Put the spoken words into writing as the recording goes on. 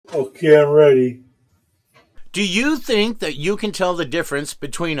Okay, I'm ready. Do you think that you can tell the difference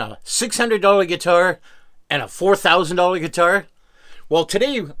between a $600 guitar and a $4,000 guitar? Well,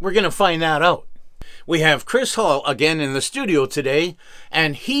 today we're going to find that out. We have Chris Hall again in the studio today,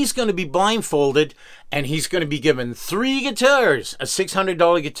 and he's going to be blindfolded, and he's going to be given 3 guitars: a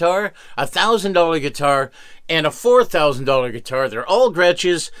 $600 guitar, a $1,000 guitar, and a $4,000 guitar. They're all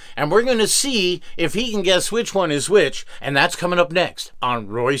Gretsch's, and we're going to see if he can guess which one is which, and that's coming up next on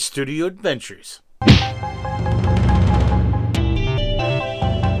Roy's Studio Adventures.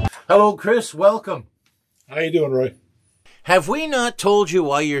 Hello, Chris. Welcome. How you doing, Roy? Have we not told you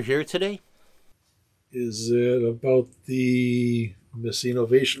why you're here today? Is it about the missing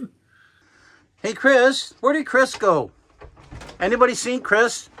ovation? Hey, Chris, where did Chris go? Anybody seen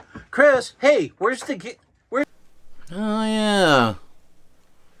Chris? Chris, hey, where's the where? Oh, yeah.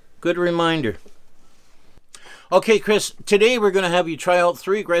 Good reminder. Okay, Chris, today we're going to have you try out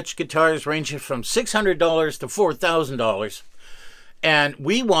 3 Gretsch guitars ranging from $600 to $4,000. And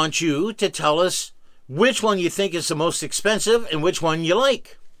we want you to tell us which one you think is the most expensive and which one you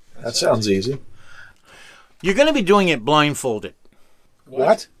like. That sounds easy. You're going to be doing it blindfolded.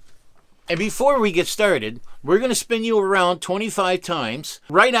 What? And before we get started, we're going to spin you around 25 times.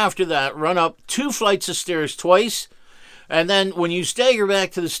 Right after that, run up 2 flights of stairs twice. And then when you stagger back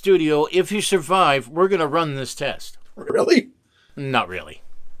to the studio, if you survive, we're going to run this test. Really? Not really.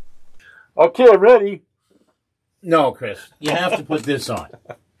 Okay, I'm ready. No, Chris. You have to put this on.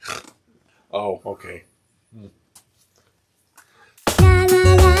 Oh, okay. La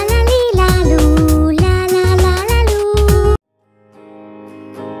la la la li la loo, la la la la loo.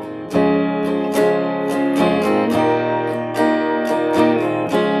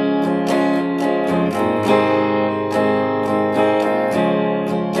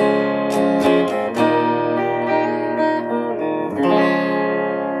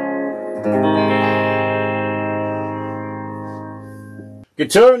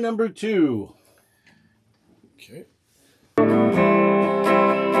 Guitar number 2. Okay.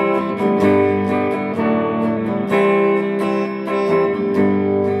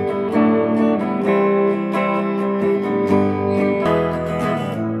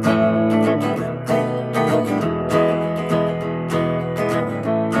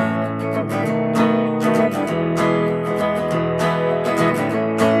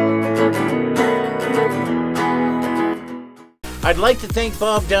 I'd like to thank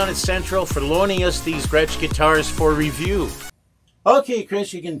Bob down at Central for loaning us these Gretsch guitars for review. Okay,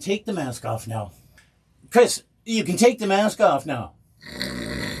 Chris, you can take the mask off now. Chris, you can take the mask off now.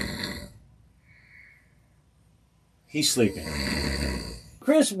 He's sleeping.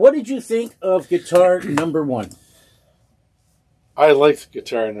 Chris, what did you think of guitar number 1? I liked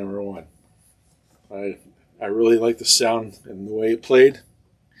guitar number 1. I really liked the sound and the way it played,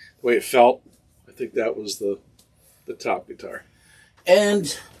 the way it felt. I think that was the top guitar.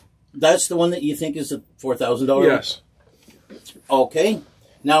 And that's the one that you think is the $4,000? Yes. Okay.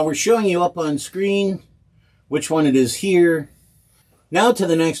 Now we're showing you up on screen which one it is here. Now to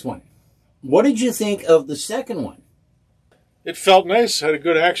the next one. What did you think of the second one? It felt nice, had a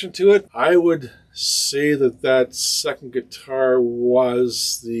good action to it. I would say that second guitar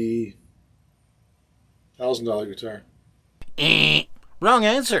was the $1,000 guitar. Wrong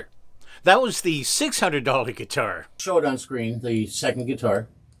answer. That was the $600 guitar. Show it on screen, the second guitar.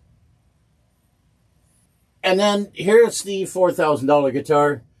 And then here's the $4,000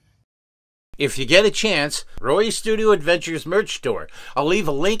 guitar. If you get a chance, Roy's Studio Adventures merch store. I'll leave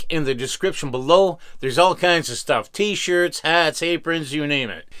a link in the description below. There's all kinds of stuff. T-shirts, hats, aprons, you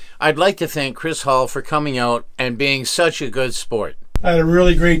name it. I'd like to thank Chris Hall for coming out and being such a good sport. I had a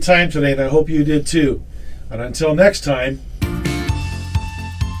really great time today, and I hope you did too. And until next time,